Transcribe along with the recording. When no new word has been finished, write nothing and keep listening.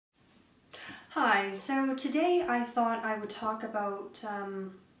Hi, so today I thought I would talk about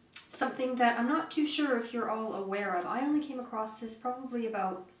something that I'm not too sure if you're all aware of. I only came across this probably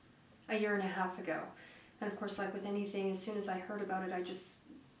about a year and a half ago. And of course, like with anything, as soon as I heard about it, I just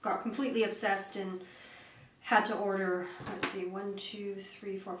got completely obsessed and had to order, let's see, 1, 2,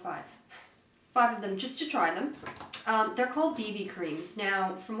 3, 4, 5. 5 of them just to try them. They're called BB creams.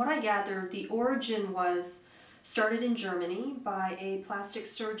 Now, from what I gather, the origin was started in Germany by a plastic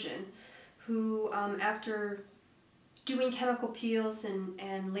surgeon who, after doing chemical peels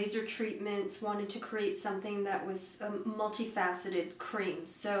and laser treatments, wanted to create something that was a multifaceted cream.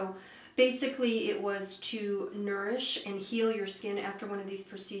 So basically it was to nourish and heal your skin after one of these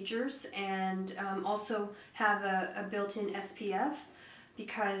procedures, and also have a built-in SPF,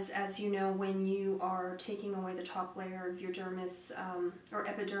 because as you know, when you are taking away the top layer of your dermis or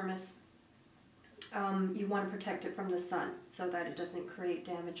epidermis, you want to protect it from the sun so that it doesn't create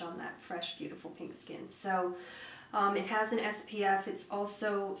damage on that fresh, beautiful pink skin. So it has an SPF. It's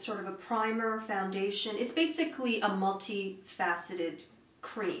also sort of a primer, foundation. It's basically a multifaceted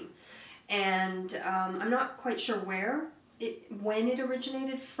cream. And I'm not quite sure when it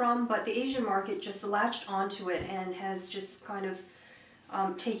originated from, but the Asian market just latched onto it and has just kind of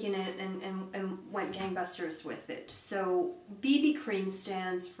taken it and went gangbusters with it. So BB cream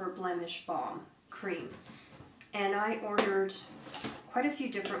stands for Blemish Balm Cream, and I ordered quite a few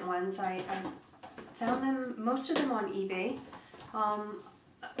different ones. I found them, most of them on eBay,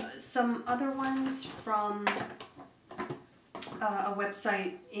 some other ones from a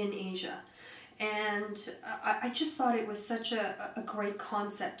website in Asia, and I just thought it was such a great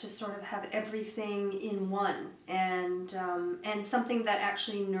concept to sort of have everything in one, and something that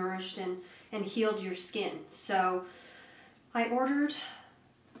actually nourished and healed your skin. So I ordered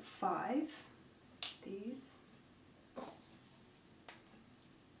 5. These.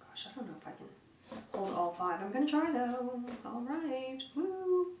 Gosh, I don't know if I can hold all 5. I'm gonna try though. All right,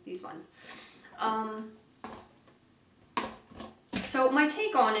 woo! These ones. So my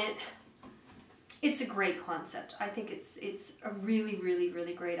take on it, it's a great concept. I think it's a really, really,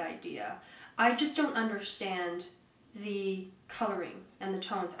 really great idea. I just don't understand the coloring and the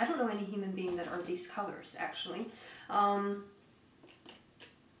tones. I don't know any human being that are these colors, actually.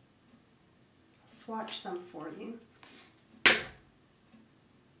 Swatch some for you.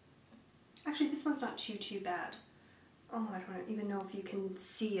 Actually, this one's not too bad. Oh, I don't even know if you can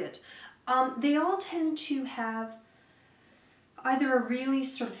see it. They all tend to have either a really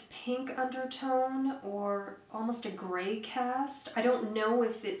sort of pink undertone or almost a gray cast. I don't know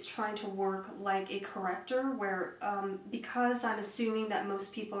if it's trying to work like a corrector, where because I'm assuming that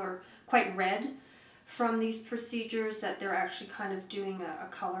most people are quite red from these procedures, that they're actually kind of doing a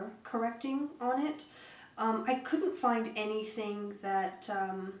color correcting on it. I couldn't find anything that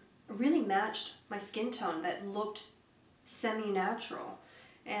really matched my skin tone, that looked semi-natural.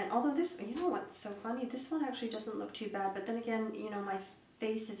 And although this, you know what's so funny, this one actually doesn't look too bad, but then again, you know, my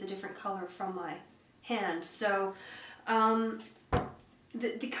face is a different color from my hand. So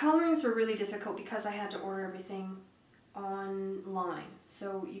the colorings were really difficult because I had to order everything online,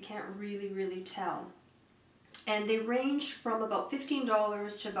 so you can't really tell. And they range from about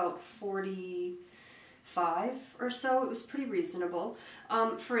 $15 to about $45 or so. It was pretty reasonable.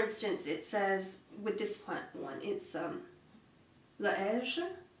 For instance, it says with this one, it's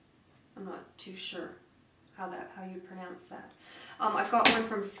Hydra. I'm not too sure how you pronounce that. I've got one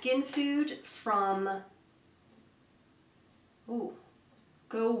from Skinfood, from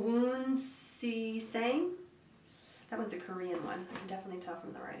Gowoonsesang. That one's a Korean one. I can definitely tell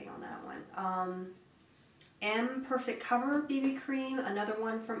from the writing on that one. M Perfect Cover BB Cream, another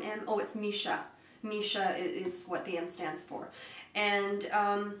one from M. Oh, it's Missha. Missha is what the M stands for. And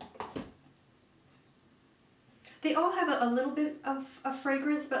they all have a little bit of a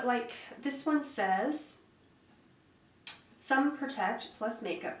fragrance, but like this one says, Sun Protect plus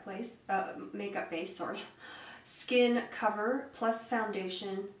makeup base, skin cover plus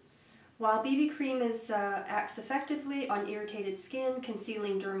foundation. While BB cream acts effectively on irritated skin,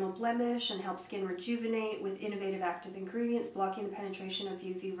 concealing dermal blemish, and helps skin rejuvenate with innovative active ingredients, blocking the penetration of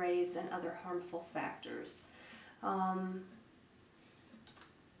UV rays and other harmful factors. I'm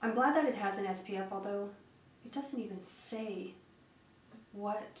glad that it has an SPF, although it doesn't even say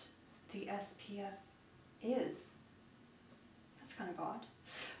what the SPF is. That's kind of odd.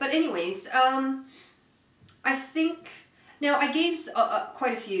 But anyways, I think... Now, I gave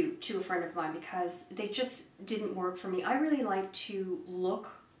quite a few to a friend of mine because they just didn't work for me. I really like to look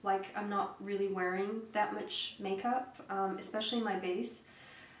like I'm not really wearing that much makeup, especially my base.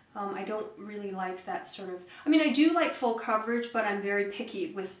 I don't really like that sort of, I mean, I do like full coverage, but I'm very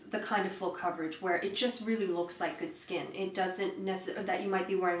picky with the kind of full coverage where it just really looks like good skin. It doesn't necessarily, that you might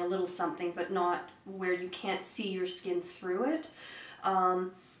be wearing a little something, but not where you can't see your skin through it.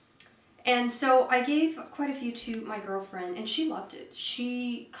 And so I gave quite a few to my girlfriend, and she loved it.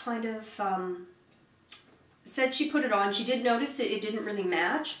 She kind of said she put it on. She did notice it didn't really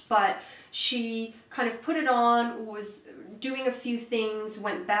match, but she kind of put it on, was doing a few things,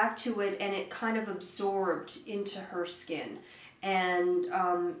 went back to it, and it kind of absorbed into her skin. And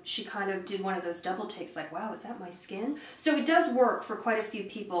she kind of did one of those double takes, like, wow, is that my skin? So it does work for quite a few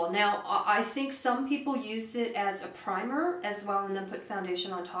people. Now, I think some people use it as a primer as well and then put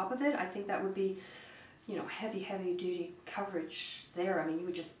foundation on top of it. I think that would be, you know, heavy duty coverage there. I mean, you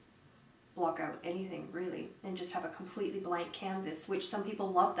would just block out anything really and just have a completely blank canvas, which some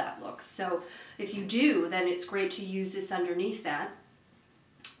people love that look. So if you do, then it's great to use this underneath that.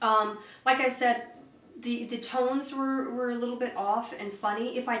 Like I said, the tones were a little bit off and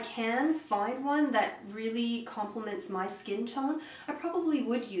funny. If I can find one that really complements my skin tone, I probably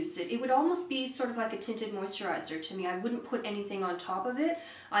would use it. It would almost be sort of like a tinted moisturizer to me. I wouldn't put anything on top of it.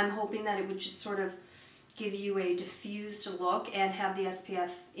 I'm hoping that it would just sort of give you a diffused look and have the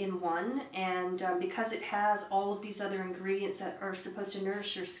SPF in one. And because it has all of these other ingredients that are supposed to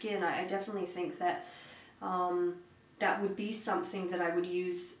nourish your skin, I definitely think that that would be something that I would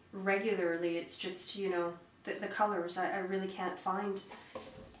use regularly. It's just, you know, the colors, I really can't find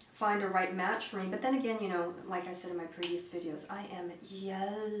a right match for me. But then again, you know, like I said in my previous videos, I am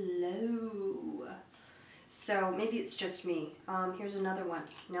yellow. So maybe it's just me. Here's another one.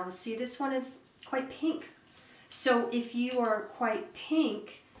 Now see, this one is quite pink. So if you are quite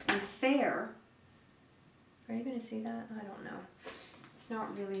pink and fair, are you going to see that? I don't know. It's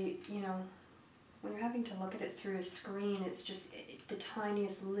not really, you know, when you're having to look at it through a screen, it's just the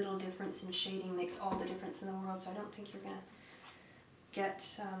tiniest little difference in shading makes all the difference in the world. So I don't think you're going to get,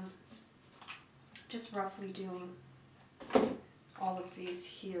 just roughly doing all of these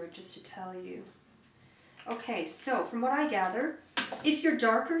here just to tell you. Okay, so from what I gather, if you're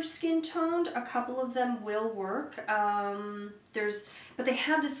darker skin toned, a couple of them will work. But they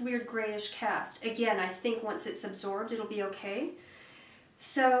have this weird grayish cast. Again, I think once it's absorbed, it'll be okay.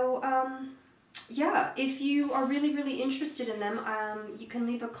 So, yeah, if you are really interested in them, you can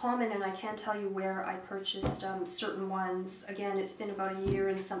leave a comment and I can tell you where I purchased certain ones. Again, it's been about a year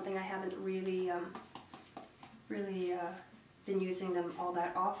and something. I haven't really, been using them all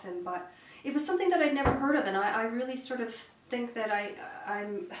that often, but it was something that I'd never heard of, and I really sort of think that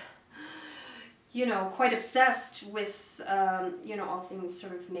I'm, you know, quite obsessed with, you know, all things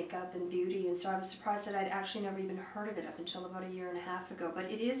sort of makeup and beauty, and so I was surprised that I'd actually never even heard of it up until about a year and a half ago. But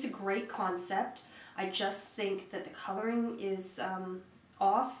it is a great concept. I just think that the coloring is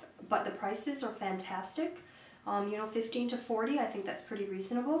off, but the prices are fantastic. You know, 15 to 40, I think that's pretty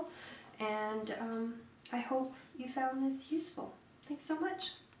reasonable, and I hope you found this useful.